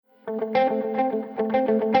I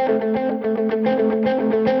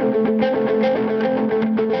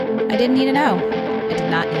didn't need to know. I did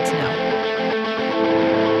not need to know.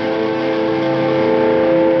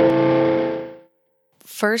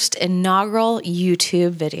 First inaugural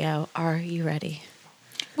YouTube video. Are you ready?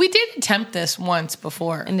 We did attempt this once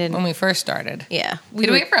before when we first started. Yeah. Did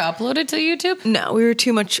we ever upload it to YouTube? No, we were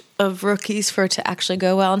too much of rookies for it to actually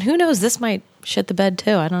go well. And who knows, this might shit the bed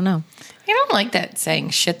too. I don't know. I don't like that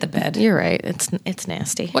saying shit the bed. You're right. It's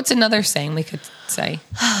nasty. What's another saying we could say?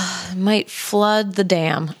 Might flood the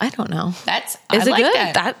dam. I don't know. Is it like good?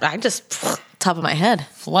 That. I just, top of my head.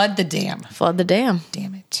 Flood the dam. Flood the dam.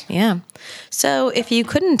 Damn it. Yeah. So if you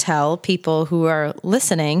couldn't tell, people who are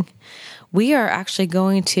listening, we are actually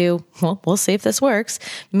going to, well, we'll see if this works,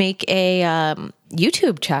 make a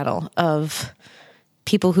YouTube channel of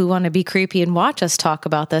people who want to be creepy and watch us talk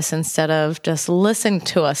about this instead of just listen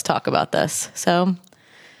to us talk about this. So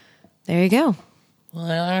there you go.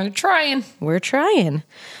 We're trying. We're trying.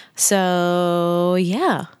 So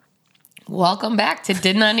yeah. Welcome back to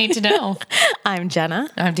Did Not Need to Know. I'm Jenna.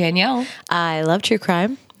 I'm Danielle. I love true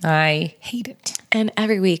crime. I hate it. And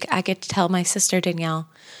every week I get to tell my sister Danielle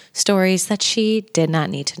stories that she did not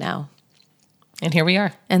need to know. And here we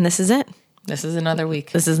are. And this is it. This is another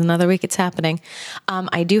week. This is another week it's happening.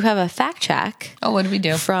 I do have a fact check. Oh, what did we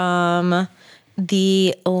do? From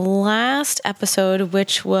the last episode,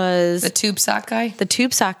 which was... The tube sock guy? The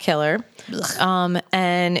tube sock killer.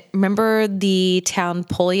 And remember the town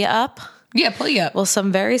Pull Ya Up? Yeah, Pull Ya Up. Well,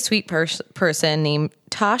 some very sweet person named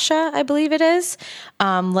Tasha, I believe it is,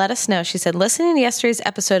 let us know. She said, listening to yesterday's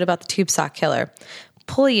episode about the tube sock killer,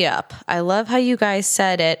 Pull Ya Up. I love how you guys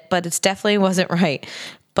said it, but it definitely wasn't right.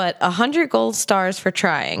 But 100 gold stars for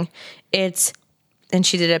trying. And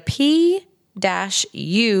she did a P-U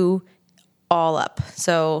all up.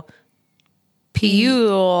 So P-U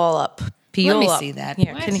all up. P-U Let me up. see that.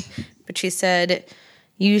 Yeah, but she said,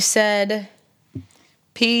 you said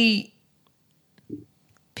P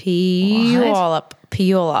all up.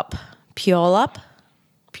 P all up. P all up.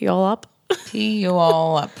 P all up. P you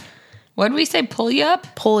all up. What did we say? Pull you up?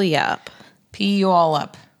 Pull you up. P you all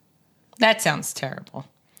up. That sounds terrible.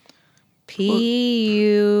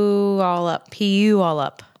 P-U all up. P-U all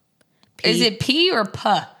up. Is it P or P?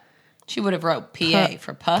 She would have wrote P-A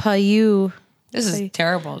for P. P-U. This is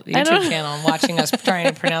terrible. YouTube channel watching us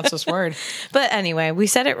trying to pronounce this word. But anyway, we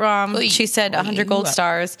said it wrong. She said 100 gold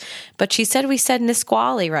stars, but she said we said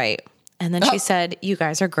Nisqually right. And then she said, you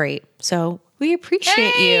guys are great. So we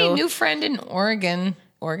appreciate you. New friend in Oregon.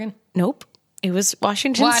 Oregon? Nope. It was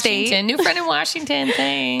Washington State. New friend in Washington.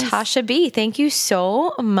 Thanks. Tasha B, thank you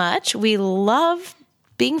so much. We love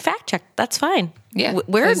being fact checked. That's fine. Yeah.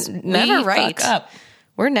 We're never right. Fuck up.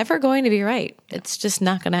 We're never going to be right. It's just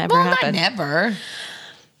not going to ever happen. Not never.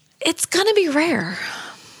 It's going to be rare.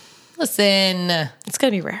 Listen. It's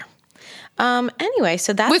going to be rare. Anyway,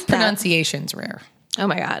 so that's with pronunciations rare. Oh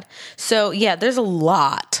my God. So yeah, there's a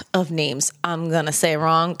lot of names I'm going to say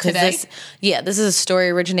wrong. Today? This is a story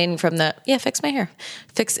originating from fix my hair.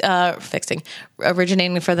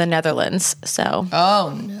 Originating from the Netherlands. So.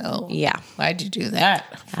 Oh no. Yeah. Why'd you do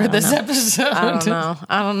that for this episode?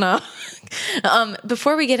 I don't know.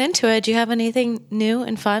 Before we get into it, do you have anything new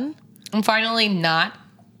and fun? I'm finally not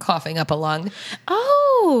coughing up a lung.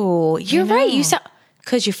 Oh, you're right.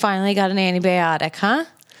 Because you finally got an antibiotic, huh?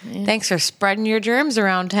 Yeah. Thanks for spreading your germs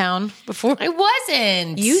around town before. I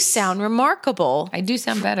wasn't. You sound remarkable. I do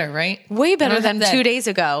sound better, right? Way better than 2 days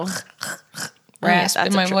ago. Rasp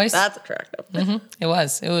in my voice. That's attractive. Mm-hmm. It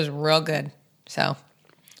was real good. So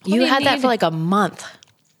you had that for like a month.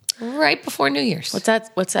 Right before New Year's. What's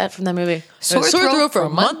that from that movie? Sore throat for a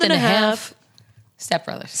month and a half. Step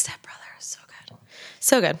Brothers. So good.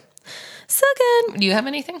 So good. So good. Do you have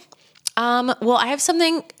anything? Well, I have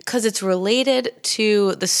something because it's related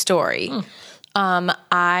to the story.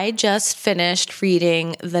 I just finished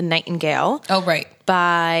reading The Nightingale. Oh, right.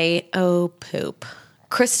 By,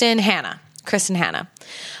 Kristen Hanna.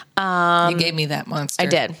 You gave me that monster. I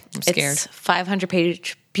did. I'm scared. It's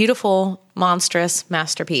 500-page, beautiful, monstrous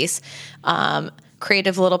masterpiece.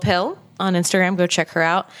 Creative Little Pill on Instagram. Go check her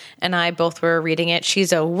out. And I both were reading it.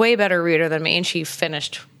 She's a way better reader than me, and she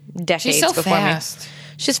finished decades before fast. me.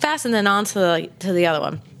 She's fast, and then on to the other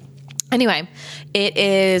one. Anyway, it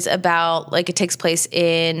is about it takes place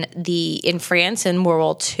in France in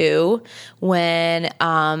World War II when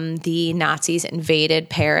the Nazis invaded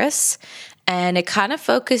Paris, and it kind of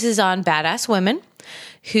focuses on badass women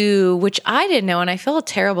which I didn't know, and I feel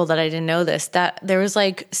terrible that I didn't know this, that there was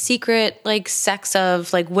secret sects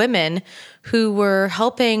of women who were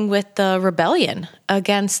helping with the rebellion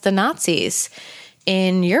against the Nazis.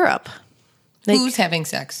 in Europe. Like, Who's having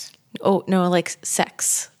sex? oh, no, like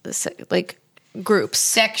sex. Like groups.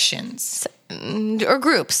 Sections. Or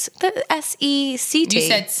groups. The SECT. You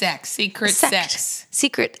said sex. Secret sex.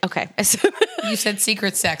 Secret. Okay. You said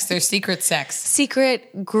secret sex. There's secret sex.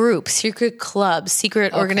 Secret groups, secret clubs,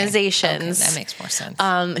 secret organizations. Okay, that makes more sense.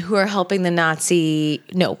 Who are helping the Nazi.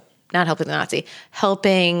 No, not helping the Nazi.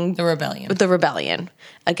 Helping The rebellion. the rebellion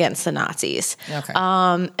against the Nazis. Okay.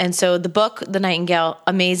 And so the book, The Nightingale,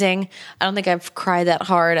 amazing. I don't think I've cried that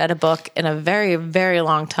hard at a book in a very, very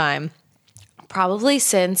long time. Probably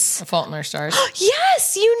since... A Fault in Our Stars.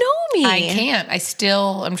 Yes, you know me. I can't. I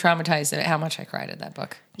still am traumatized at how much I cried at that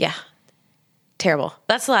book. Yeah. Terrible.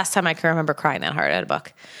 That's the last time I can remember crying that hard at a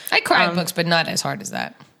book. I cry at books, but not as hard as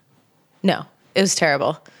that. No, it was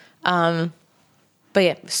terrible. But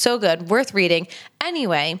yeah, so good, worth reading.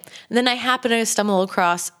 Anyway, then I happened to stumble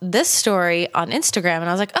across this story on Instagram, and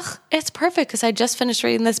I was like, "Ugh, it's perfect," because I just finished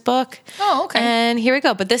reading this book. Oh, okay. And here we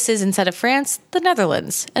go. But this is, instead of France, the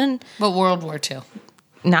Netherlands, and But World War II.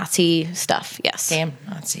 Nazi stuff. Yes, Damn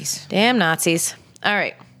Nazis. damn Nazis. All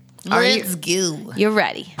right, Let's go. you're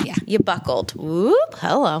ready? Yeah. You buckled. Whoop.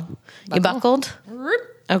 Hello. You buckled?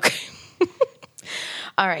 Okay.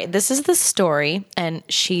 All right. This is the story, and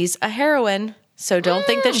she's a heroine. So don't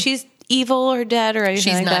think that she's evil or dead or anything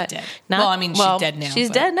She's like not that. dead. Well, I mean, she's dead now, She's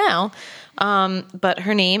but- dead now. But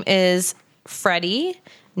her name is Freddie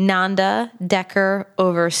Nanda Decker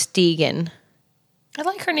Oversteegen. I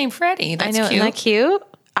like her name, Freddie. That's I know, cute. isn't that cute?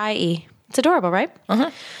 IE. It's adorable, right? Uh-huh.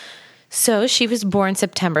 So she was born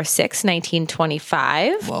September 6,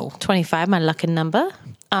 1925. Whoa. 25, my lucky number.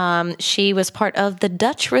 She was part of the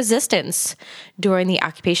Dutch resistance during the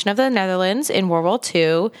occupation of the Netherlands in World War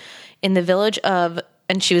II in the village of,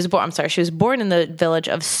 and she was born in the village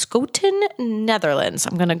of Schoten, Netherlands.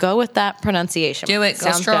 I'm going to go with that pronunciation. Do it. Go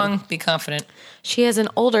Sounds strong. good. Be confident. She has an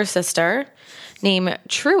older sister named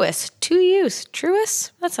Truus.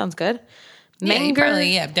 Truus? That sounds good. Yeah, you Menger-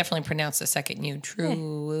 probably, definitely pronounce the second U.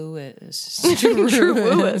 Truus.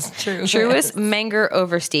 Truus Menger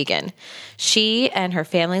Oversteegen. She and her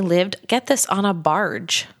family lived, get this, on a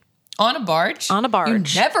barge. On a barge? On a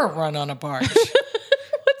barge. You never run on a barge.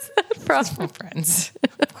 From Friends.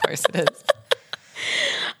 Of course it is.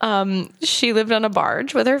 She lived on a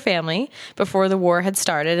barge with her family before the war had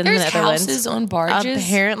started in There's the Netherlands. houses on barges?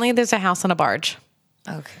 Apparently, there's a house on a barge.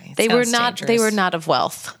 Okay. They were Sounds not. They dangerous. were not of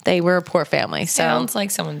wealth. They were a poor family. So Sounds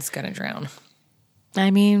like someone's going to drown.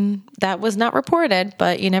 I mean, that was not reported,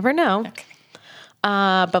 but you never know. Okay.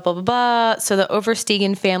 Blah, blah, blah, blah. So the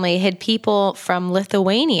Oversteegen family hid people from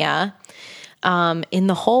Lithuania in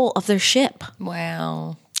the hull of their ship.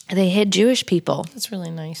 Wow. They hid Jewish people. That's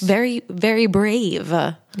really nice. Very, very brave.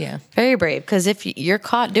 Yeah. Very brave. Because if you're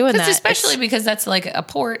caught doing that, Especially because that's like a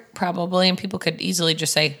port, probably, and people could easily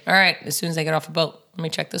just say, all right, as soon as I get off a boat, let me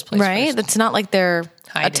check this place right? first. It's not like they're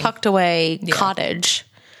a Hiding. tucked away cottage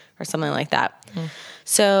or something like that.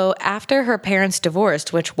 So after her parents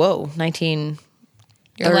divorced, which, whoa, 1930s,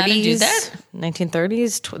 You're allowed to do that?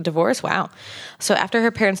 1930s divorce, wow. So after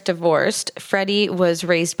her parents divorced, Freddie was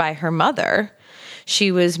raised by her mother.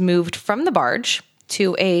 She was moved from the barge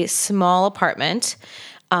to a small apartment.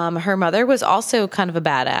 Her mother was also kind of a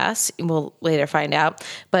badass. We'll later find out.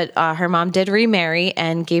 But her mom did remarry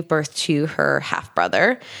and gave birth to her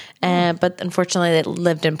half-brother. But unfortunately, they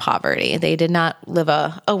lived in poverty. They did not live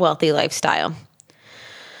a wealthy lifestyle.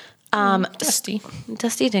 Dusty.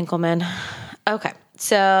 Dusty Dinkelman. Okay.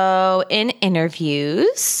 So in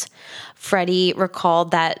interviews, Freddie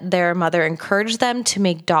recalled that their mother encouraged them to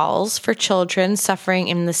make dolls for children suffering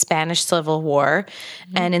in the Spanish Civil War.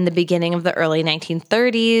 And in the beginning of the early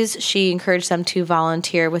 1930s, she encouraged them to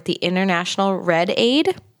volunteer with the International Red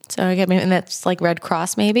Aid. So I mean, that's like Red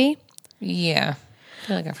Cross, maybe. Yeah. I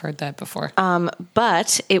feel like I've heard that before.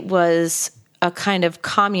 But it was a kind of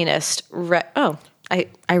communist. I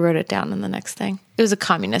wrote it down in the next thing. It was a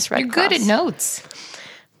communist Red Cross. You're good at notes.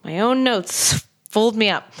 My own notes fooled me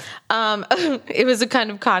up. It was a kind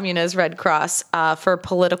of communist Red Cross for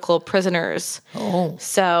political prisoners. Oh.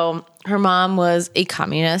 So her mom was a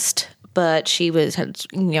communist, but she was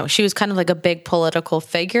kind of like a big political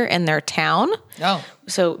figure in their town. Oh.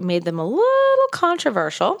 So it made them a little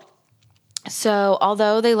controversial. So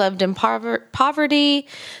although they lived in poverty,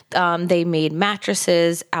 they made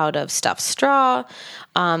mattresses out of stuffed straw.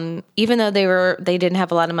 Even though they didn't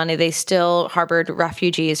have a lot of money, they still harbored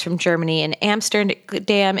refugees from Germany and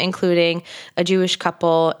Amsterdam, including a Jewish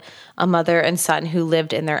couple, a mother and son who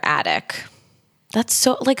lived in their attic. That's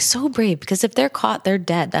so brave, because if they're caught, they're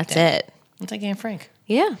dead. That's it. It's like Anne Frank.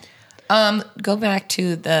 Yeah. Go back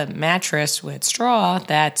to the mattress with straw.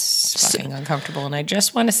 That's fucking uncomfortable. And I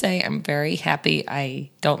just want to say I'm very happy I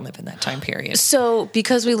don't live in that time period. So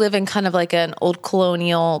because we live in kind of like an old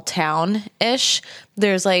colonial town-ish,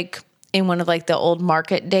 there's like in one of like the old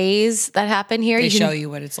market days that happen here. They show you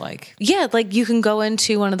what it's like. Yeah, like you can go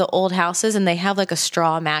into one of the old houses and they have like a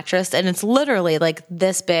straw mattress and it's literally like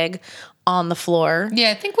this big on the floor.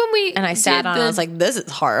 Yeah, I think when we... And I sat on it, I was like, this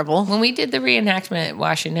is horrible. When we did the reenactment at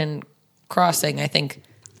Washington Crossing, I think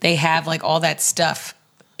they have like all that stuff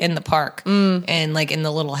in the park and like in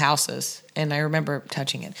the little houses. And I remember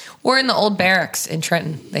touching it. Or in the old barracks in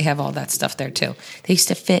Trenton, they have all that stuff there too. They used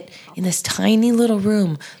to fit in this tiny little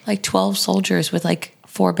room, like 12 soldiers with like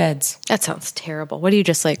 4 beds. That sounds terrible. What do you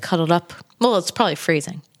just like cuddled up? Well, it's probably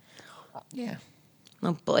freezing. Yeah.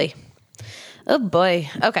 Oh boy. Oh boy.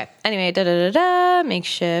 Okay. Anyway,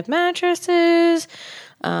 makeshift mattresses.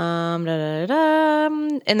 In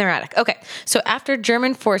their attic. Okay. So after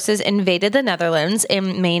German forces invaded the Netherlands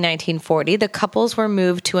in May 1940, the couples were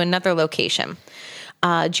moved to another location.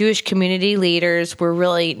 Jewish community leaders were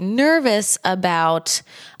really nervous about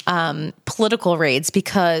political raids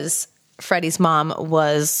because Freddie's mom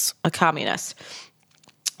was a communist.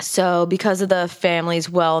 So because of the family's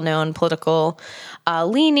well-known political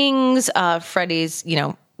leanings, Freddie's,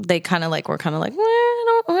 they kind of like were kind of like, well, I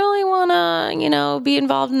don't really want to, be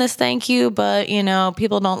involved in this. Thank you. But,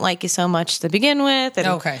 people don't like you so much to begin with.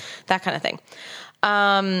 And that kind of thing.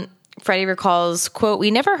 Freddie recalls, quote, "We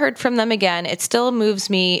never heard from them again. It still moves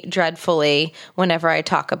me dreadfully whenever I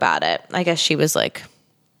talk about it." I guess she was like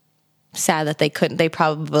sad that they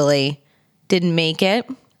probably didn't make it.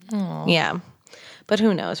 Aww. Yeah. But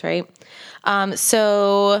who knows, right?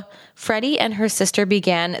 So Freddie and her sister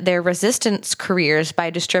began their resistance careers by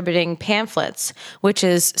distributing pamphlets, which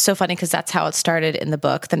is so funny because that's how it started in the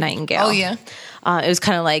book, The Nightingale. Oh, yeah. It was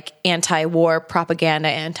kind of like anti-war propaganda,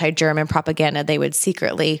 anti-German propaganda. They would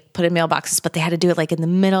secretly put in mailboxes, but they had to do it like in the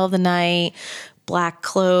middle of the night, black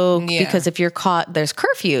cloak, because if you're caught, there's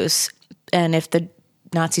curfews. And if the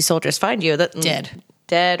Nazi soldiers find you,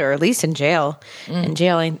 dead, or at least in jail,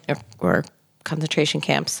 or concentration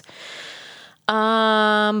camps.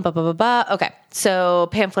 Okay. So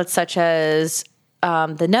pamphlets such as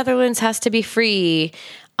the Netherlands has to be free,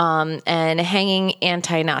 and hanging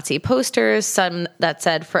anti-Nazi posters, some that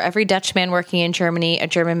said, "For every Dutchman working in Germany, a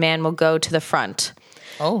German man will go to the front."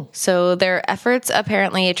 Oh. So their efforts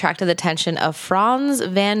apparently attracted the attention of Frans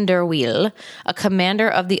van der Wiel, a commander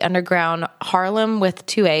of the underground Haarlem with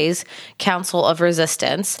 2 A's Council of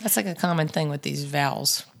Resistance. That's like a common thing with these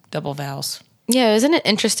vowels, double vowels. Yeah, isn't it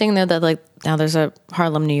interesting though that like now there's a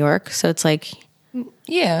Harlem, New York, so it's like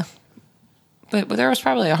yeah, but there was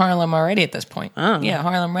probably a Harlem already at this point. Oh, yeah,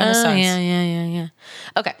 Harlem Renaissance. Yeah.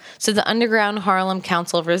 Okay, so the Underground Harlem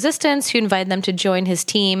Council of Resistance, who invited them to join his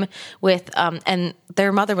team with, and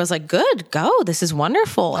their mother was like, "Good, go, this is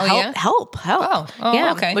wonderful. Help." Oh,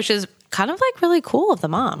 yeah, okay, which is kind of like really cool of the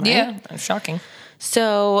mom, right? Yeah, shocking.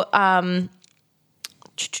 So,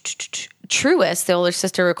 Truist, the older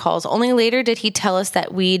sister, recalls, "Only later did he tell us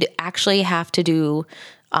that we'd actually have to do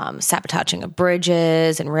sabotaging of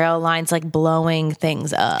bridges and rail lines, like blowing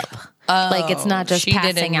things up. Like it's not just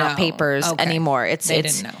passing out papers anymore. It's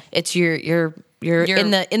you're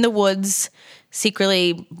in the woods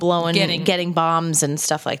secretly blowing, getting bombs and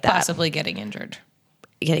stuff like that. Possibly getting injured,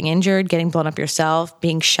 getting blown up yourself,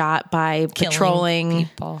 being shot by patrolling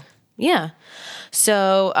people. Yeah.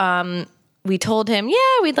 So we told him,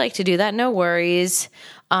 we'd like to do that. No worries.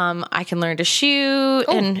 I can learn to shoot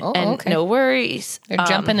and no worries. They're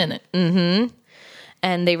jumping in it. Mm-hmm.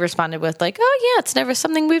 And they responded with like, "Oh yeah, it's never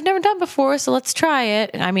something we've never done before, so let's try it."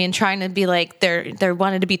 I mean, trying to be like they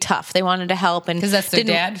wanted to be tough. They wanted to help, and because that's their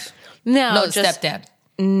dad. No, just stepdad.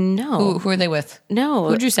 No, who are they with? No,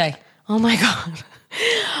 who'd you say? Oh my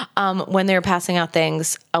god. When they were passing out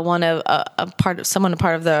things, someone a part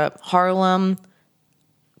of the Haarlem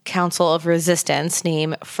Council of Resistance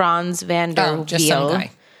named Frans van der Wiel. Just some guy.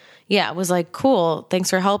 Yeah, it was like, cool, thanks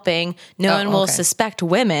for helping. No one will suspect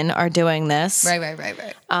women are doing this.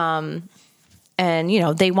 Right.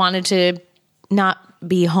 And, they wanted to not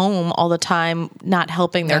be home all the time, not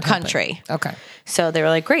helping their country. Okay. So they were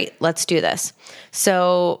like, great, let's do this.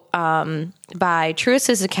 So by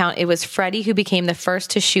Truist's account, it was Freddie who became the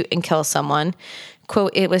first to shoot and kill someone.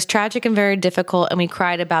 Quote, "It was tragic and very difficult, and we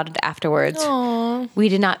cried about it afterwards. Aww. We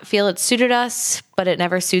did not feel it suited us, but it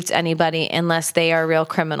never suits anybody unless they are real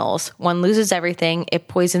criminals. One loses everything. It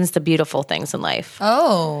poisons the beautiful things in life."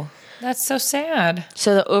 Oh, that's so sad.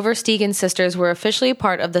 So the Oversteegen sisters were officially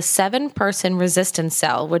part of the 7-person resistance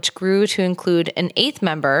cell, which grew to include an 8th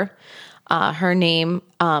member, Her name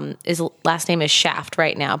last name is Schaft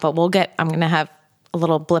right now, but I'm going to have a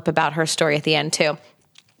little blip about her story at the end too.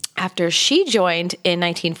 After she joined in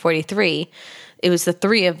 1943, it was the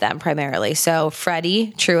three of them primarily. So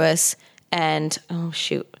Freddie, Truus, and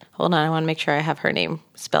hold on, I want to make sure I have her name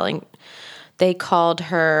spelling. They called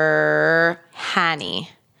her Hannie.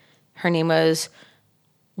 Her name was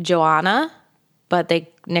Joanna, but they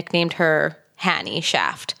nicknamed her Hannie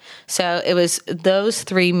Schaft. So it was those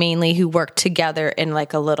three mainly who worked together in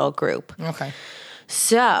like a little group. Okay.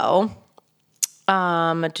 So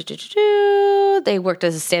they worked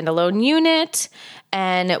as a standalone unit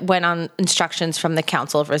and went on instructions from the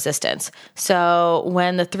Council of Resistance. So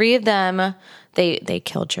when the three of them, they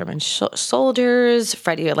killed German soldiers.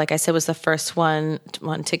 Freddie, like I said, was the first one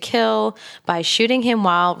to kill by shooting him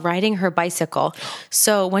while riding her bicycle.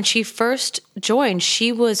 So when she first joined,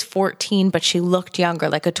 she was 14, but she looked younger,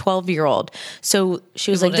 like a 12-year-old. So she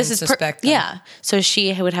was People like, "This is yeah." So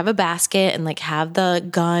she would have a basket and like have the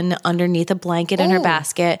gun underneath a blanket in her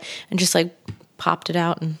basket, and just like popped it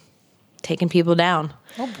out and taking people down.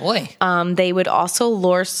 Oh boy. They would also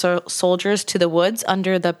lure soldiers to the woods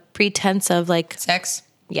under the pretense of like Sex.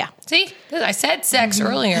 Yeah. See, I said sex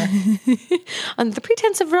earlier. On the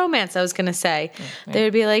pretense of romance, I was going to say. They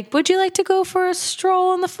would be like, "Would you like to go for a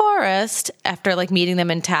stroll in the forest?" After like meeting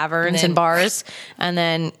them in taverns and bars, and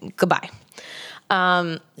then goodbye.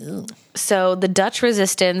 So the Dutch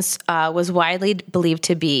resistance was widely believed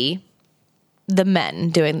to be the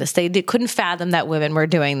men doing this. They couldn't fathom that women were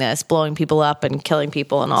doing this, blowing people up and killing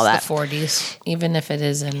people and all that. The 40s, even if it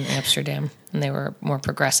is in Amsterdam, and they were more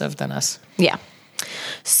progressive than us. Yeah.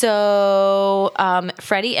 So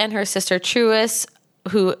Freddie and her sister Truus,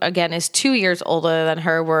 who again is 2 years older than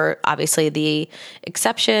her, were obviously the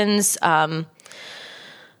exceptions.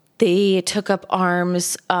 They took up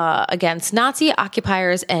arms against Nazi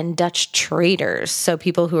occupiers and Dutch traitors. So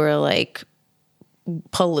people who were like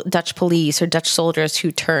Dutch police or Dutch soldiers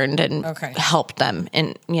who turned and helped them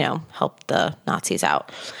and, helped the Nazis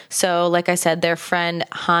out. So like I said, their friend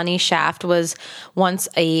Hannie Schaft was once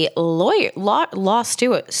a law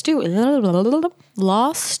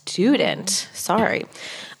student. Sorry.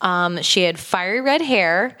 She had fiery red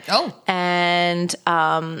hair. Oh. And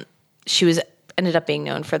she ended up being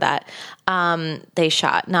known for that. They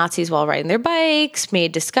shot Nazis while riding their bikes,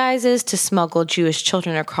 made disguises to smuggle Jewish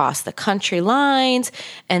children across the country lines,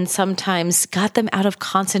 and sometimes got them out of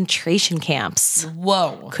concentration camps.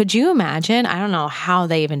 Whoa. Could you imagine? I don't know how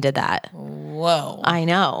they even did that. Whoa. I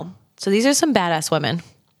know. So these are some badass women.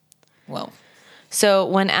 Whoa. So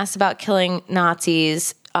when asked about killing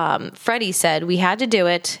Nazis, Freddie said, "We had to do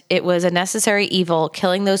it. It was a necessary evil,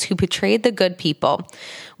 killing those who betrayed the good people."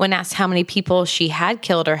 When asked how many people she had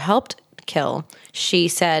killed or helped kill, she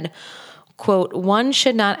said, quote, "One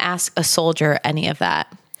should not ask a soldier any of that."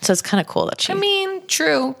 So it's kind of cool that she... I mean,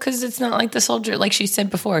 true, because it's not like the soldier, like she said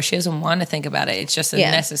before, she doesn't want to think about it. It's just a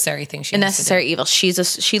necessary thing she has necessary to do. evil.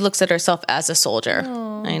 She looks at herself as a soldier.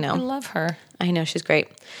 Oh, I know. I love her. I know, she's great.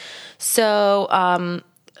 So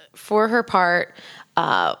for her part...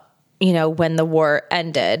 when the war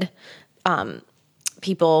ended,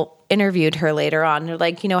 people interviewed her later on. They're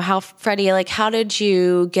like, Freddie, how did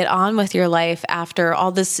you get on with your life after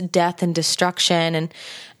all this death and destruction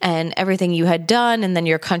and everything you had done, and then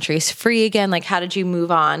your country's free again? Like, how did you move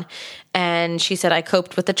on? And she said, "I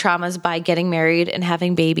coped with the traumas by getting married and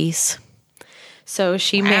having babies." So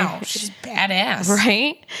she married. She's badass.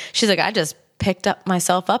 Right? She's like, "I just picked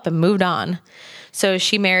myself up and moved on." So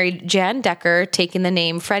she married Jan Decker, taking the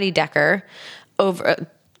name Freddie Decker, hyphenate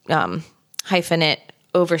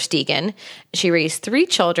Oversteegen. She raised 3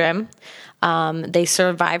 children. They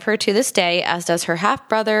survive her to this day, as does her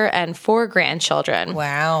half-brother and 4 grandchildren.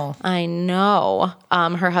 Wow. I know.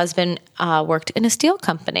 Her husband worked in a steel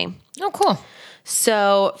company. Oh, cool.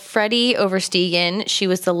 So Freddie Oversteegen, she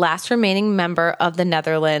was the last remaining member of the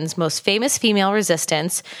Netherlands' most famous female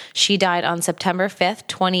resistance. She died on September 5th,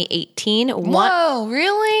 2018. Whoa,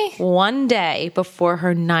 really? One day before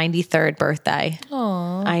her 93rd birthday.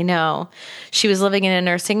 Aww. I know. She was living in a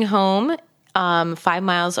nursing home 5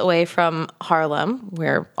 miles away from Haarlem,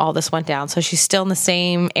 where all this went down. So she's still in the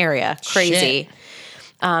same area. Crazy. Shit.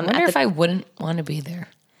 I wonder if I wouldn't want to be there.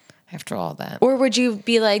 After all that. Or would you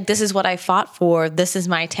be like, "This is what I fought for. This is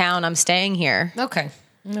my town. I'm staying here." Okay.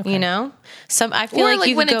 I feel like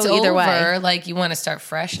you could go either way. Like you want to start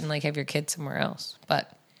fresh and like have your kids somewhere else. But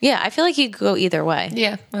yeah, I feel like you could go either way.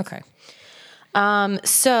 Yeah. Okay.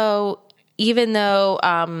 So even though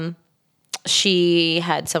she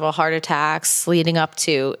had several heart attacks leading up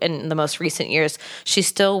to, in the most recent years, she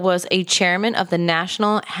still was a chairman of the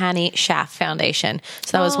National Hannie Schaft Foundation.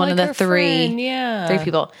 So that was one of the three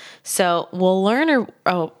people. So we'll learn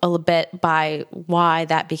a little bit by why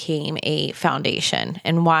that became a foundation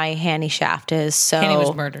and why Hannie Schaft is so... Hannie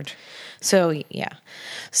was murdered. So, yeah.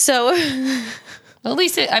 So... At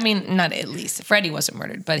least, not at least. Freddie wasn't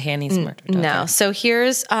murdered, but Hannie's murdered. Okay. No. So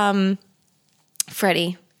here's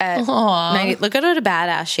Freddie. Look at what a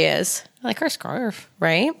badass she is. I like her scarf.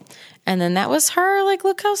 Right? And then that was her. Like,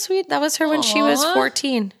 look how sweet. That was her when she was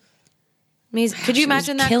 14. Amazing. Could you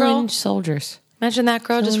imagine that girl? Killing soldiers. Imagine that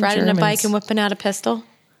girl just riding a bike and whipping out a pistol.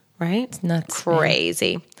 Right? It's nuts.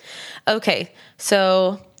 Crazy. Man. Okay.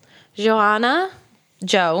 So, Joe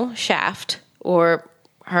Schaft, or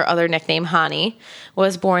her other nickname, Hannie,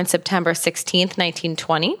 was born September 16th,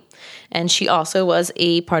 1920. And she also was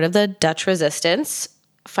a part of the Dutch resistance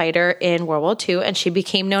fighter in World War II. And she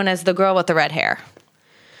became known as the girl with the red hair,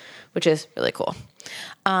 which is really cool.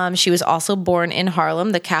 She was also born in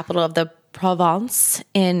Haarlem, the capital of the Provence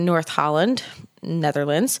in North Holland,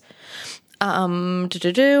 Netherlands.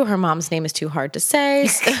 Her mom's name is too hard to say.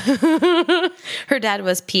 Her dad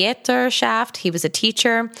was Pieter Schaft. He was a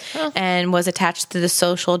teacher and was attached to the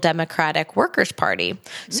Social Democratic Workers' Party.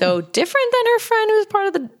 So different than her friend who was part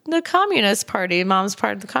of the Communist Party. Mom's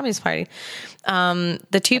part of the Communist Party.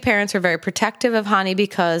 The two parents were very protective of Hannie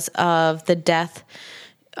because of the death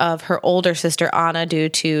of her older sister Anna due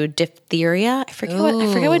to diphtheria. I forget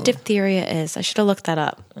what diphtheria is. I should have looked that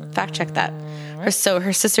up. Fact check that. Her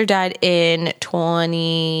sister died in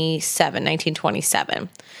 1927.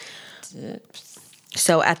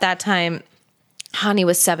 So at that time, Hannie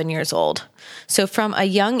was 7 years old. So from a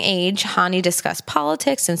young age, Hannie discussed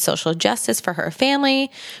politics and social justice for her family,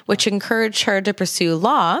 which encouraged her to pursue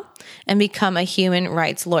law and become a human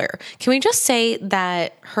rights lawyer. Can we just say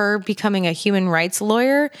that her becoming a human rights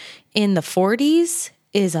lawyer in the 40s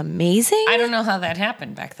is amazing? I don't know how that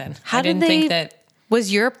happened back then. I didn't think that...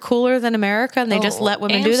 Was Europe cooler than America and they just let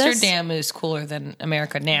women do this? Amsterdam is cooler than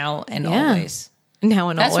America now and always. Now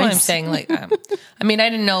and That's always. That's what I'm saying. I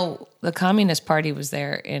didn't know the Communist Party was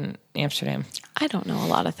there in Amsterdam. I don't know a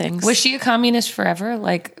lot of things. Was she a communist forever,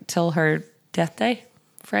 like till her death day?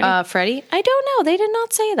 Freddie? Freddie? I don't know. They did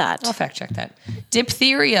not say that. I'll fact check that.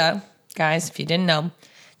 Diphtheria, guys, if you didn't know,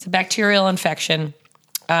 it's a bacterial infection,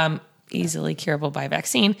 easily curable by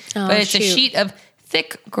vaccine. But it's a sheet of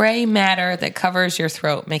thick gray matter that covers your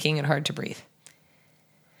throat, making it hard to breathe.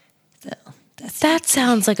 So that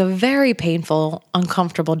sounds like a very painful,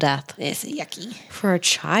 uncomfortable death. It's yucky. For a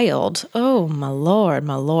child. Oh, my Lord,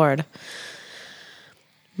 my Lord.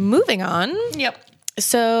 Moving on. Yep.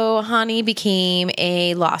 So Hannie became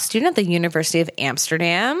a law student at the University of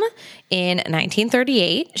Amsterdam in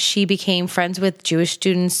 1938. She became friends with Jewish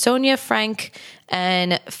students Sonia Frank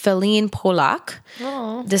and Feline Polak.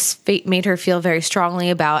 This made her feel very strongly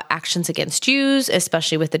about actions against Jews,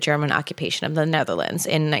 especially with the German occupation of the Netherlands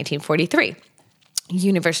in 1943.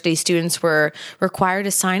 University students were required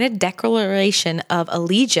to sign a declaration of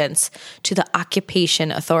allegiance to the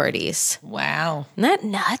occupation authorities. Wow. Isn't that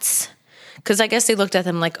nuts? Because I guess they looked at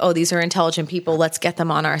them like, oh, these are intelligent people. Let's get them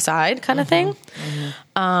on our side kind of thing.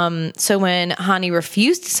 So when Hannie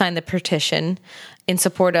refused to sign the petition in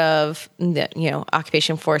support of the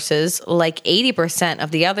occupation forces, like 80% of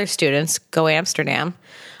the other students go Amsterdam,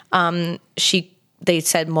 they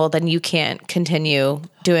said, well, then you can't continue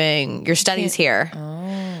doing your studies here.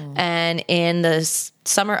 And in the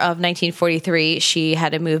summer of 1943, she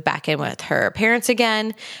had to move back in with her parents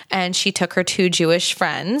again. And she took her two Jewish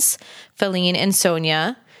friends, Feline and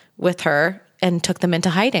Sonia, with her and took them into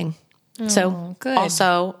hiding. So good.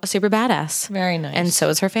 Also a super badass. Very nice. And so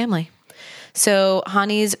is her family. So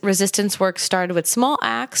Hannie's resistance work started with small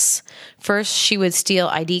acts. First, she would steal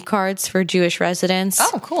ID cards for Jewish residents.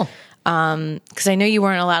 Oh, cool. Because I know you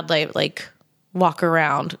weren't allowed to like walk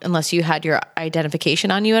around unless you had your identification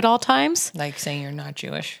on you at all times. Like saying you're not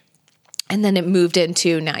Jewish. And then it moved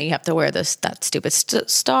into now you have to wear that stupid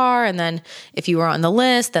star. And then if you were on the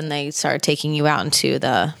list, then they started taking you out into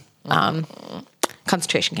the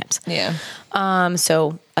concentration camps. Yeah.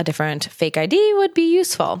 So a different fake ID would be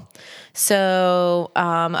useful. So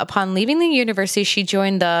upon leaving the university, she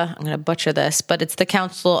joined I'm going to butcher this, but it's the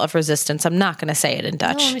Council of Resistance. I'm not going to say it in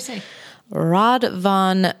Dutch. Oh, let me see. Rad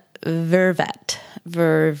van Verzet.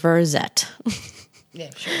 Yeah,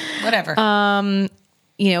 sure. Whatever.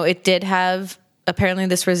 It did have, apparently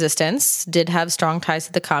this resistance did have strong ties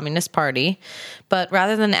to the Communist Party, but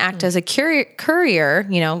rather than act as a courier,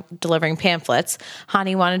 delivering pamphlets,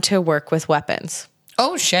 Hannie wanted to work with weapons.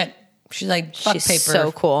 Oh, shit. She's like, fuck She's paper.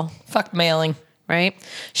 so cool. Fuck mailing. Right?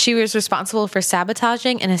 She was responsible for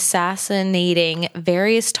sabotaging and assassinating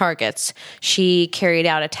various targets. She carried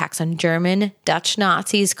out attacks on German, Dutch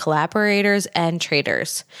Nazis, collaborators, and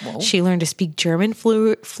traitors. Whoa. She learned to speak German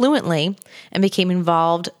fluently and became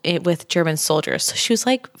involved with German soldiers. So she was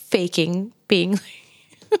like faking being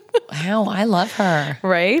Wow, I love her.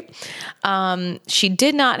 Right? She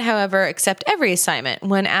did not, however, accept every assignment.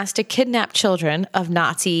 When asked to kidnap children of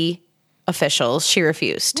Nazi officials, she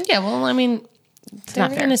refused. Yeah, well, I mean, they're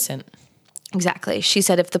not fair. innocent. Exactly. She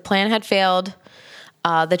said if the plan had failed,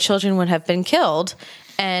 the children would have been killed.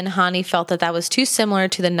 And Hannie felt that that was too similar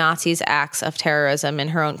to the Nazis' acts of terrorism in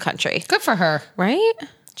her own country. Good for her. Right?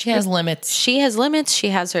 She has limits. She has limits.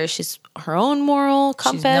 She's her own moral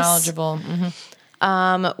compass. She's knowledgeable.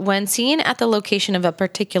 Mm-hmm. When seen at the location of a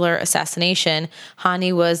particular assassination,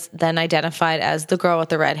 Hannie was then identified as the girl with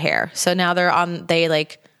the red hair. So now they're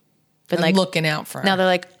looking out for her. Now they're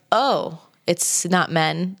like, oh, it's not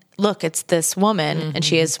men. Look, it's this woman, and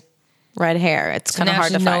she has red hair. It's kind of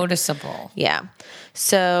hard to find. Noticeable. Yeah.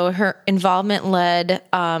 So her involvement led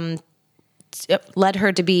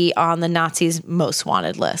her to be on the Nazis' most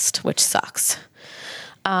wanted list, which sucks.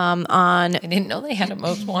 I didn't know they had a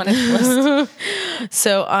most wanted list.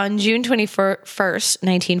 So on June 21st,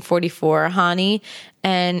 1944, Hannie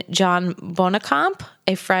and John Bonnekamp,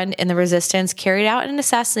 a friend in the resistance, carried out an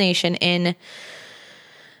assassination in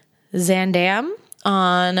Zandam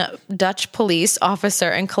on Dutch police officer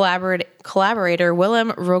and collaborator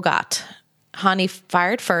Willem Rogat. Hannie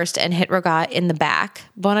fired first and hit Rogat in the back.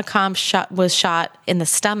 Bonnekamp was shot in the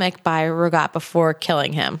stomach by Rogat before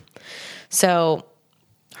killing him. So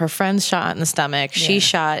her friend's shot in the stomach. She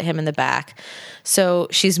shot him in the back. So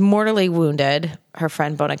she's mortally wounded, her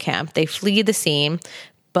friend Bonnekamp. They flee the scene,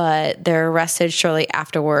 but they're arrested shortly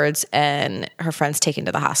afterwards, and her friend's taken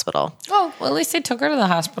to the hospital. Oh, well, at least they took her to the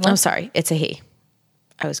hospital. I'm sorry. It's a he.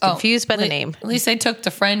 I was confused by the name. At least they took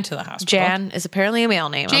the friend to the hospital. Jan is apparently a male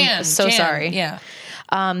name. I'm so sorry. Yeah.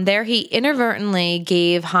 There he inadvertently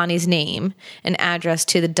gave Hannie's name and address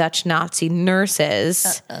to the Dutch Nazi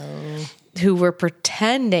nurses who were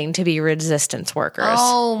pretending to be resistance workers.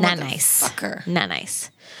 Oh, not nice. Fucker. Not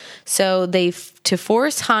nice. So to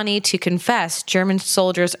force Hannie to confess, German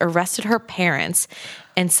soldiers arrested her parents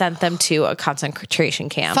and sent them to a concentration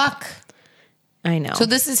camp. Fuck. I know. So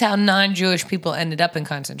this is how non-Jewish people ended up in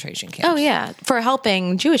concentration camps. Oh, yeah. For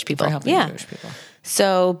helping Jewish people. Jewish people.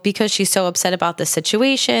 So because she's so upset about the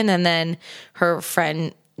situation, and then her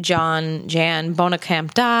friend Jan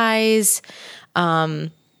Bonnekamp dies,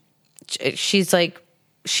 she's like,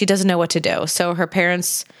 she doesn't know what to do. So her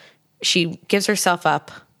parents, she gives herself up,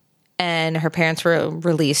 and her parents were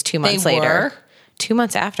released 2 months later. 2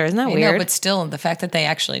 months after. Isn't that weird? No, but still, the fact that they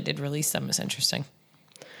actually did release them is interesting.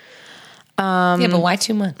 Yeah, but why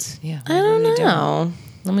 2 months? Yeah, I don't know.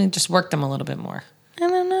 Let me just work them a little bit more. I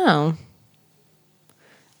don't know.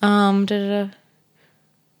 Oh,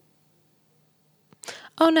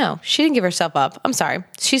 no. She didn't give herself up. I'm sorry.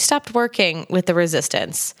 She stopped working with the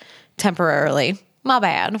resistance temporarily. My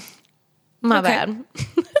bad. My bad.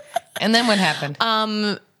 And then what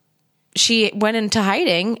happened? She went into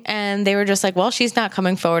hiding, and they were just like, well, she's not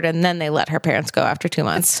coming forward. And then they let her parents go after 2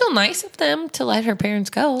 months. It's still nice of them to let her parents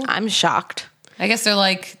go. I'm shocked. I guess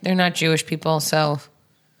they're not Jewish people, so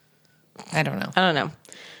I don't know.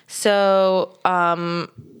 So, Hannie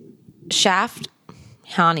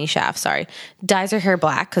Schaft, dyes her hair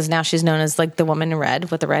black because now she's known as like the woman in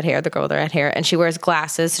red with the red hair, the girl with the red hair. And she wears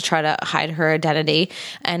glasses to try to hide her identity.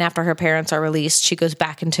 And after her parents are released, she goes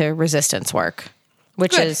back into resistance work,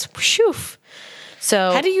 which is whew.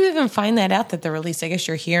 So how do you even find that out that they're released? I guess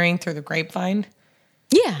you're hearing through the grapevine.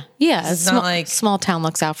 Yeah. It's not like small town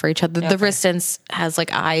looks out for each other. The resistance has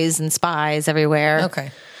like eyes and spies everywhere.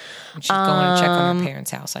 Okay. She's going to check on her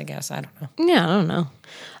parents' house, I guess. I don't know. Yeah, I don't know.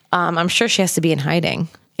 I'm sure she has to be in hiding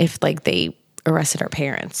if like they arrested her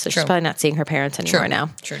parents. So she's probably not seeing her parents anymore now.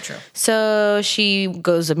 True. So she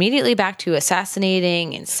goes immediately back to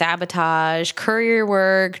assassinating and sabotage, courier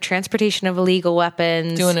work, transportation of illegal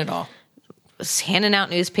weapons. Doing it all. Handing out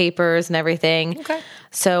newspapers and everything. Okay.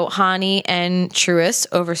 So Hannie and Truus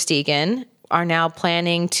Oversteegen are now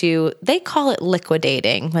planning to, they call it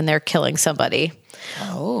liquidating when they're killing somebody.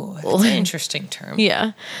 Oh, that's an interesting term.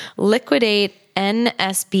 Yeah. Liquidate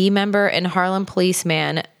NSB member and Harlem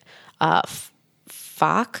policeman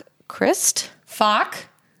Fake Christ. Fake?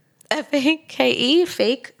 Fake?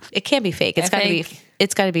 Fake? It can't be fake. It's got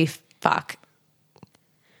to be Fake.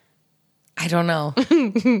 I don't know.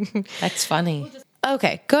 That's funny.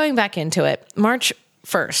 Okay, going back into it. March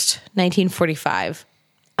 1st, 1945.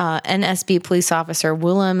 NSB police officer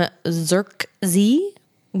Willem Zirkzee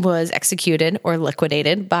was executed or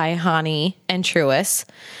liquidated by Hannie and Truus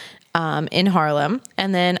in Haarlem.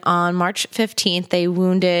 And then on March 15th, they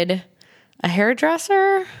wounded a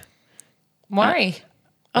hairdresser. Why?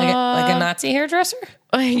 Like a Nazi hairdresser?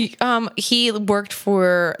 He worked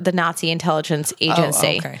for the Nazi intelligence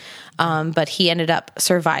agency. Oh, okay. But he ended up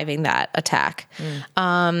surviving that attack.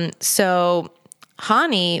 So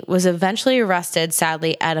Hannie was eventually arrested,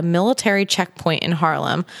 sadly, at a military checkpoint in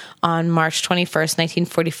Haarlem on March 21st,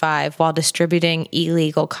 1945, while distributing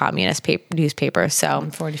illegal communist newspapers. So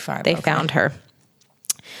 45, they found her.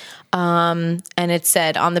 And it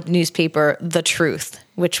said on the newspaper, "The Truth,"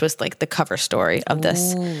 which was like the cover story of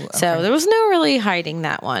this. So there was no really hiding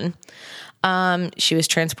that one. She was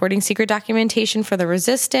transporting secret documentation for the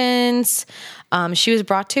resistance. She was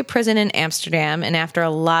brought to prison in Amsterdam, and after a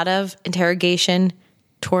lot of interrogation,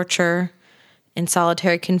 torture, and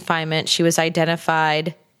solitary confinement, she was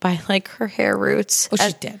identified by like her hair roots. Oh,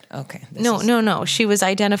 she's dead. Okay. No. She was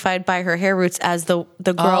identified by her hair roots as the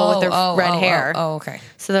girl with the red hair. Oh, okay.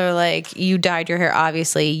 So they're like, you dyed your hair.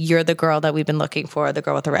 Obviously, you're the girl that we've been looking for, the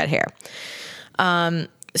girl with the red hair.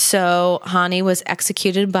 So Hannie was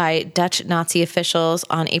executed by Dutch Nazi officials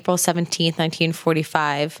on April 17th,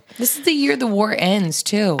 1945. This is the year the war ends,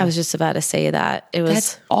 too. I was just about to say that.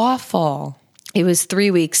 That's awful. It was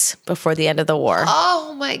 3 weeks before the end of the war.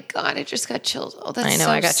 Oh, my God. I just got chills. Oh, that's I know,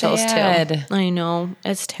 so I got chills, sad. too. I know.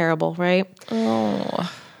 It's terrible, right? Oh.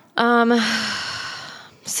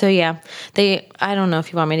 So, yeah. I don't know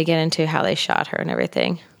if you want me to get into how they shot her and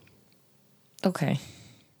everything. Okay.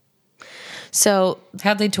 So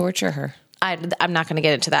how'd they torture her? I'm not going to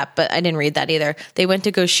get into that, but I didn't read that either. They went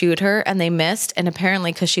to go shoot her and they missed. And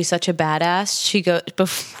apparently, because she's such a badass,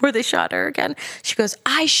 before they shot her again, she goes,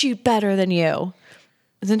 "I shoot better than you."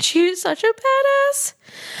 Isn't she such a badass?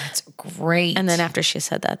 That's great. And then after she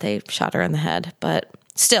said that, they shot her in the head. But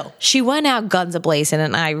still, she went out guns a-blazing,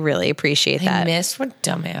 and I really appreciate that. They missed? What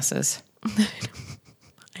dumbasses.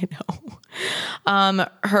 I know.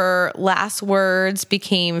 Her last words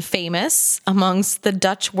became famous amongst the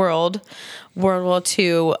Dutch World War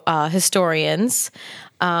II historians.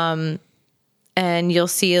 And you'll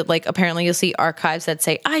see apparently you'll see archives that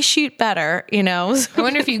say, "I shoot better," you know? I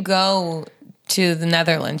wonder if you go to the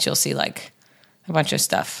Netherlands, you'll see like a bunch of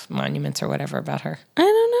stuff, monuments or whatever about her. I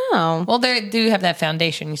don't know. Well, they do have that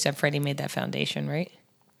foundation. You said Freddie made that foundation, right?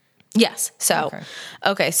 Yes. So,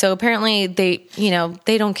 okay. So apparently they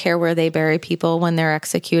don't care where they bury people when they're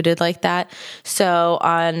executed like that. So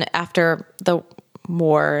after the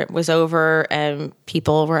war was over and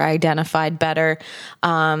people were identified better,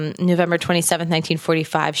 November 27th,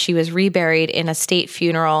 1945, she was reburied in a state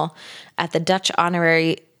funeral at the Dutch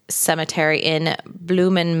Honorary Cemetery in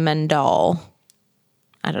Bloemendaal.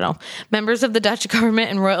 I don't know. Members of the Dutch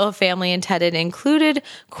government and royal family attended included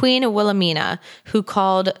Queen Wilhelmina, who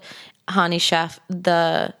called Hannie Schaft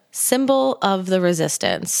the symbol of the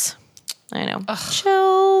resistance. I know. Ugh.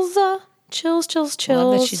 Chills. I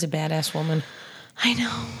love that she's a badass woman. I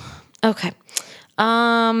know. Okay.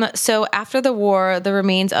 So after the war, the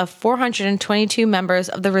remains of 422 members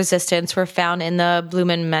of the resistance were found in the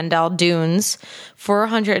Bloemendaal dunes.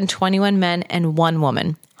 421 men and 1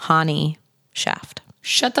 woman, Hannie Schaft.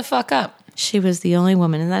 Shut the fuck up. She was the only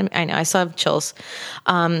woman. And I know, I still have chills.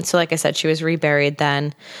 So like I said, she was reburied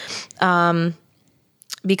then.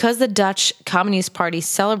 Because the Dutch Communist Party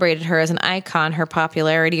celebrated her as an icon, her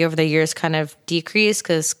popularity over the years kind of decreased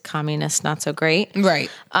because communists not so great. Right.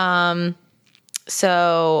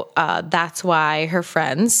 So that's why her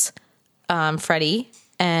friends, Freddie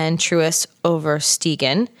and Truus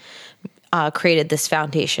Oversteegen, created this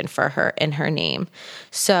foundation for her in her name.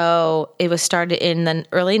 So it was started in the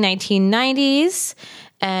early 1990s,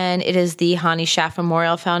 and it is the Hannie Schaft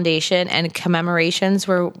Memorial Foundation, and commemorations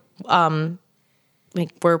were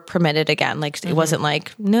permitted again. Like it wasn't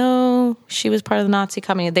like, no, she was part of the Nazi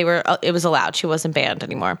community. It was allowed. She wasn't banned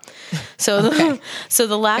anymore. So the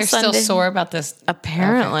last They're Sunday, still sore about this.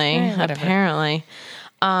 Apparently.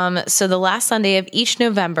 So the last Sunday of each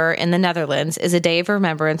November in the Netherlands is a day of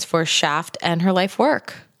remembrance for Schaft and her life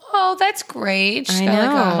work. Oh, that's great. She's got like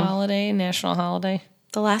a holiday, national holiday.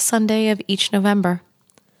 The last Sunday of each November.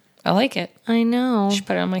 I like it. I know. I should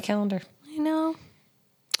put it on my calendar. I know.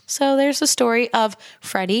 So there's the story of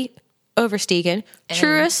Freddie Oversteegen,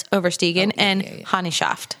 Truus Oversteegen, and Hannie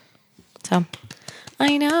Schaft. So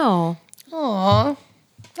I know. Aw.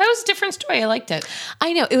 That was a different story. I liked it.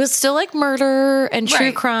 I know. It was still like murder and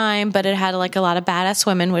true crime, but it had like a lot of badass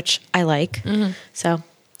women, which I like. Mm-hmm. So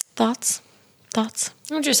thoughts?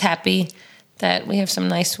 I'm just happy that we have some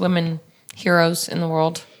nice women heroes in the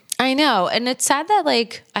world. I know. And it's sad that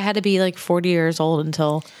like I had to be like 40 years old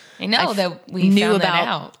until I know that we knew found about that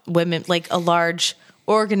out. women, like a large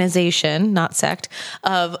organization, not sect,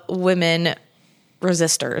 of women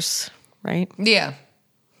resistors, right? Yeah.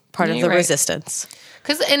 Part of You're the right. resistance.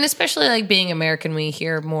 And especially like being American, we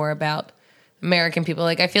hear more about American people.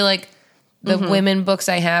 Like I feel like the women books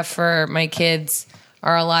I have for my kids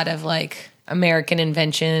are a lot of like American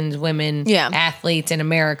inventions, women athletes in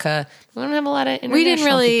America. We don't have a lot of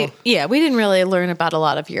international people. We didn't really learn about a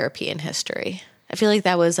lot of European history. I feel like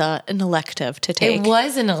that was an elective to take. It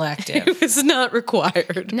was an elective. It was not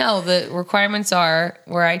required. No, the requirements are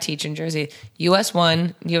where I teach in Jersey, US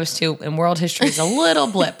 1, US 2, and world history is a little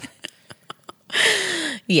blip.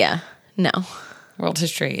 Yeah, no. World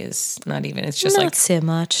history is not even. It's just Not like so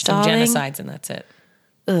much, some darling. genocides and that's it.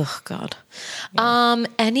 Ugh, God.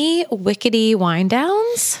 Any wickety wind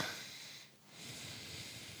downs?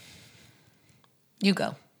 You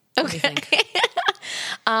go. What do you think?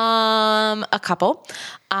 A couple.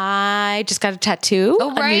 I just got a tattoo.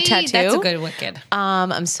 Oh, right. A new tattoo. That's a good wicked.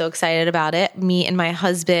 I'm so excited about it. Me and my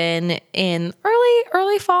husband in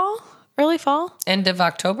early fall. End of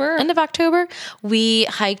October? End of October, we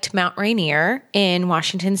hiked Mount Rainier in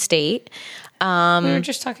Washington State. We were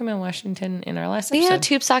just talking about Washington in our last episode. Yeah,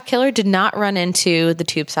 Tube Sock Killer did not run into the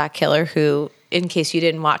Tube Sock Killer who, in case you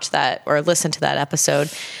didn't watch that or listen to that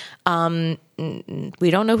episode,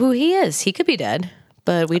 we don't know who he is. He could be dead,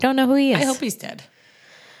 but we don't know who he is. I hope he's dead.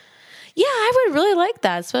 Yeah, I would really like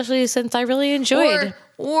that, especially since I really enjoyed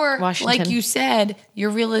Or Washington. like you said, your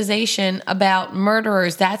realization about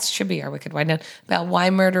murderers, that should be our wicked wind down, about why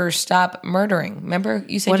murderers stop murdering. Remember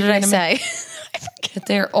you said What you did I were say? I forget. That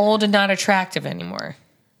they're old and not attractive anymore.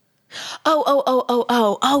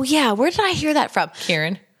 Oh, yeah. Where did I hear that from?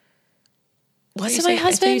 Kieran. Was you it my say- I thought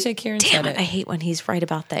husband? you said Kieran Damn said it. it. I hate when he's right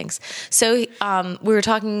about things. So we were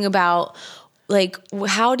talking about like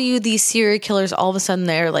how do these serial killers all of a sudden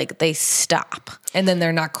they stop? And then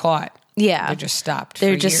they're not caught. Yeah. They're just stopped.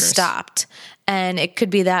 They're for just years. stopped. And it could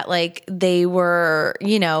be that like they were,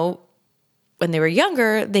 when they were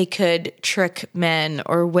younger, they could trick men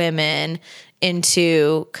or women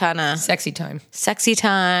into kind of Sexy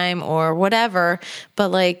time. or whatever. But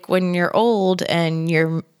like when you're old and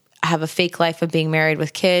you're have a fake life of being married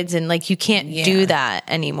with kids and like you can't do that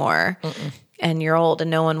anymore. And you're old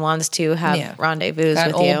and no one wants to have rendezvous Got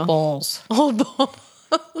with old you. balls. Old balls.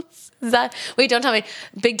 Is that wait, don't tell me.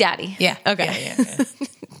 Big Daddy. Yeah. Okay. Yeah.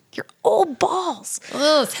 Your old balls.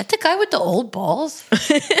 Oh, is that the guy with the old balls?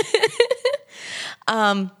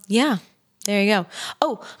 Yeah, there you go.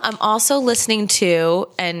 Oh, I'm also listening to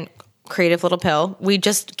and Creative Little Pill. We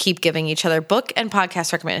just keep giving each other book and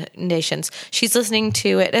podcast recommendations. She's listening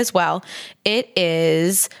to it as well. It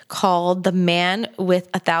is called The Man with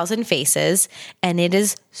 1,000 Faces, and it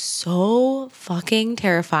is so fucking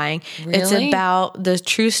terrifying. It's Really? about the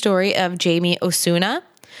true story of Jamie Osuna.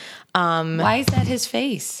 Why is that his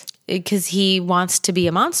face? Because he wants to be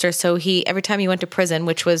a monster. So every time he went to prison,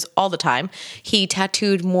 which was all the time, he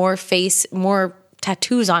tattooed more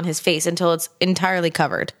tattoos on his face until it's entirely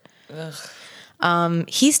covered.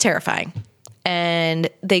 He's terrifying. And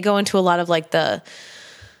they go into a lot of like the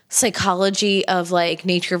psychology of like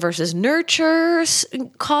nature versus nurture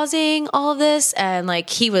causing all of this. And like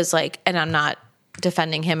he was like, and I'm not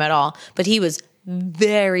defending him at all, but he was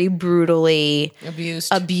very brutally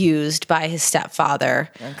abused by his stepfather.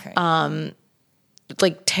 Okay.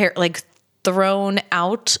 Like thrown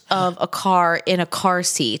out of a car in a car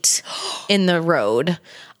seat in the road.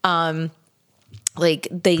 Like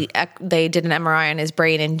they did an MRI on his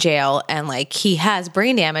brain in jail, and like he has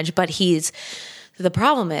brain damage, but the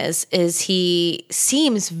problem is he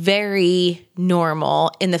seems very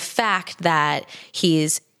normal in the fact that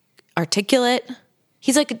he's articulate.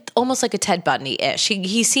 He's like almost like a Ted Bundy-ish.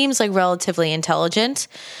 He seems like relatively intelligent,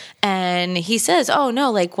 and he says, "Oh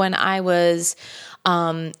no, like when I was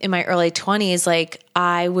in my early 20s, like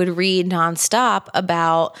I would read nonstop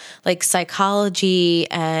about like psychology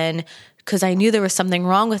and." Because I knew there was something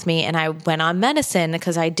wrong with me, and I went on medicine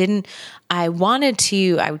because I would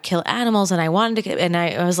kill animals, and I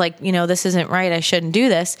was like, this isn't right. I shouldn't do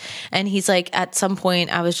this. And he's like, at some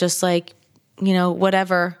point I was just like,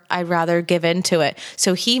 whatever, I'd rather give into it.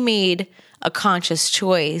 So he made a conscious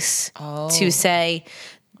choice to say,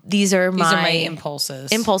 these are my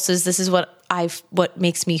impulses. This is what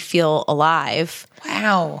makes me feel alive.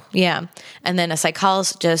 Wow. Yeah. And then a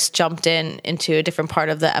psychologist jumped into a different part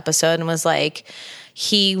of the episode and was like,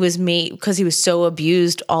 he was made, because he was so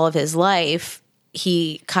abused all of his life,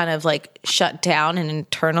 he kind of like shut down and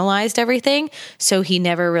internalized everything. So he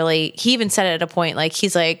never really, he even said it at a point, like,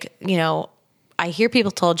 he's like, I hear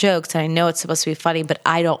people tell jokes and I know it's supposed to be funny, but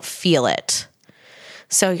I don't feel it.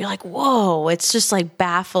 So you're like, whoa, it's just like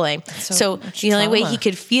baffling. So the only way he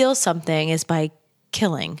could feel something is by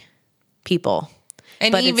killing people.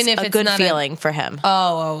 And but even it's if a it's good not feeling for him.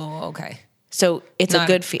 Oh, okay. So it's a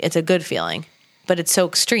good feeling, but it's so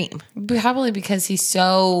extreme. Probably because he's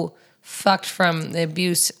so fucked from the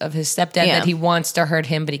abuse of his stepdad that he wants to hurt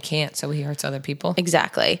him, but he can't, so he hurts other people.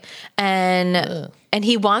 Exactly. And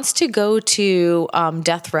he wants to go to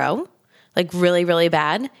death row, like really, really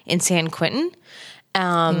bad in San Quentin. He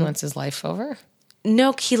wants his life over?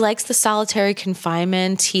 No, he likes the solitary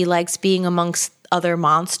confinement. He likes being amongst other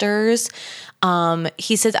monsters.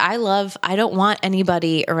 He says, I don't want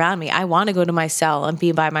anybody around me. I want to go to my cell and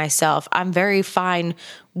be by myself. I'm very fine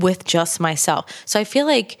with just myself. So I feel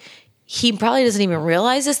like he probably doesn't even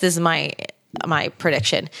realize this. This is my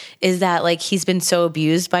prediction, is that like he's been so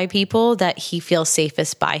abused by people that he feels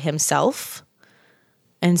safest by himself.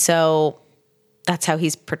 And so that's how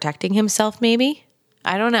he's protecting himself, maybe.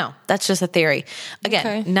 I don't know. That's just a theory.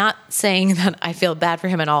 Again, not saying that I feel bad for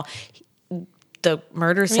him at all. The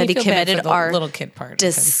murders that he committed are little kid part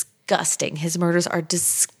disgusting. His murders are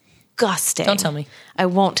disgusting. Don't tell me. I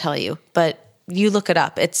won't tell you, but you look it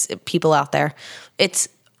up. It's people out there. It's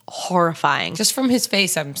horrifying. Just from his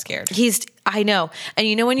face, I'm scared. I know. And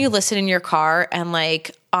you know when you listen in your car and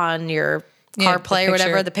like on your CarPlay or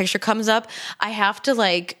whatever, the picture comes up, I have to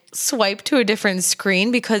like swipe to a different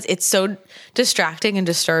screen because it's so distracting and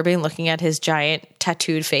disturbing looking at his giant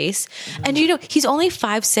tattooed face. Mm-hmm. And you know, he's only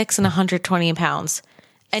 5'6" and 120 pounds.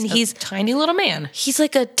 And he's a tiny little man. He's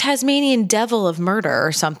like a Tasmanian devil of murder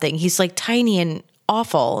or something. He's like tiny and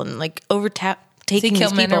awful and like taking Does he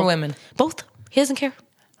kill men or women? Both. He doesn't care.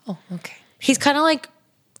 Oh, okay. He's kind of like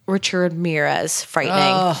Richard Ramirez, frightening.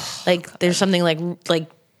 Oh, like there's something like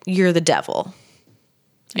you're the devil.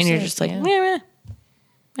 And you're just like,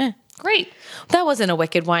 Great. That wasn't a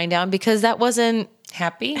wicked wind down because that wasn't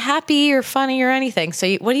happy or funny or anything.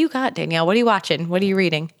 So what do you got, Danielle? What are you watching? What are you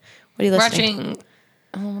reading? What are you listening to?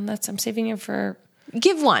 I'm saving it for...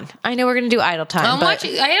 Give one. I know we're going to do Idle Time.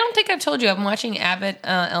 Watching. I don't think I've told you. I'm watching Abbott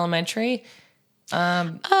Elementary. It's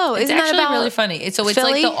actually about really funny. It's like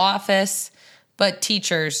The Office, but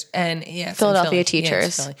teachers and Philadelphia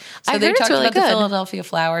teachers. So they talked about the Philadelphia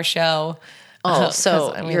Flower Show. Oh,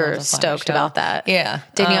 so you're stoked about that. Yeah.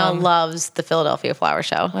 Danielle loves the Philadelphia Flower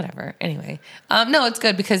Show. Whatever. Anyway. No, it's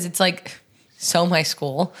good because it's like so my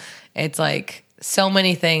school. It's like so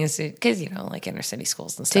many things because, like inner city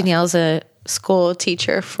schools and stuff. Danielle's a school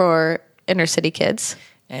teacher for inner city kids.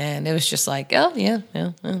 And it was just like, and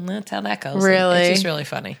that's how that goes. Really? It's just really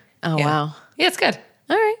funny. Oh, wow. Yeah, it's good.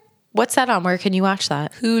 All right. What's that on? Where can you watch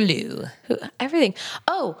that? Hulu. Everything.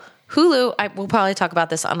 Oh, Hulu. We'll probably talk about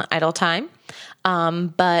this on Idle Time.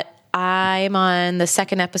 But I'm on the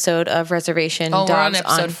second episode of Reservation Dogs. We're on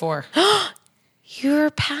episode 4.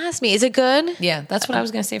 You're past me. Is it good? Yeah, that's what I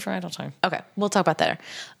was going to say for Idle Time. Okay, we'll talk about that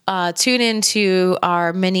later. Tune into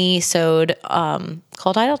our mini-sode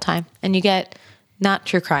called Idle Time, and you get not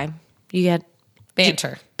true crime. You get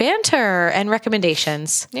banter and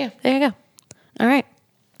recommendations. Yeah. There you go. All right.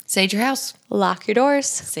 Sage your house. Lock your doors.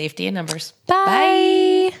 Safety in numbers.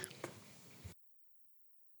 Bye.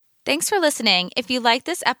 Thanks for listening. If you like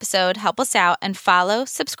this episode, help us out and follow,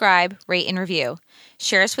 subscribe, rate, and review.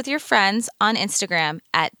 Share us with your friends on Instagram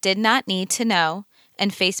at Did Not Need to Know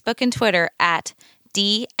and Facebook and Twitter at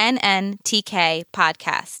DNNTK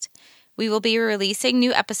Podcast. We will be releasing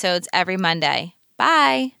new episodes every Monday.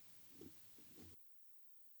 Bye.